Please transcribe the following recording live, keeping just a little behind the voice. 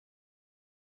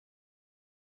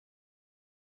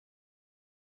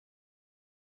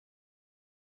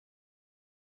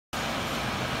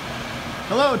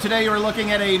Hello, today we're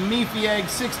looking at a Mefiag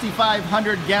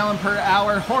 6,500 gallon per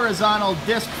hour horizontal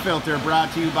disc filter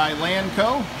brought to you by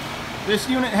Lanco. This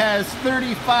unit has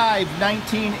 35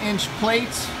 19-inch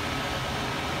plates.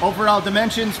 Overall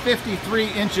dimensions 53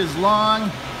 inches long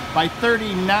by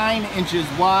 39 inches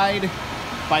wide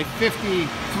by 53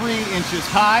 inches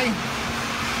high.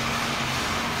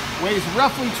 Weighs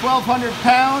roughly 1,200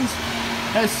 pounds.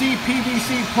 Has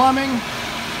CPVC plumbing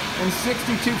and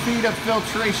 62 feet of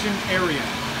filtration area.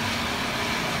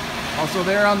 Also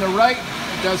there on the right,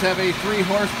 it does have a 3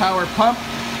 horsepower pump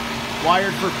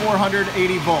wired for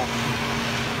 480 volt.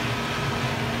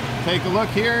 Take a look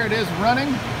here, it is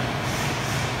running.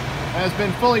 Has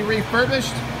been fully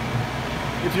refurbished.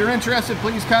 If you're interested,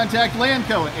 please contact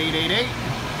Lanco at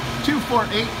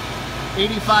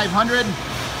 888-248-8500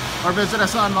 or visit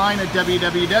us online at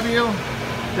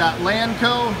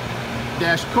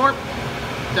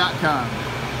www.lanco-corp.com.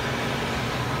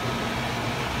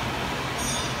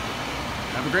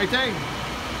 Have a great day.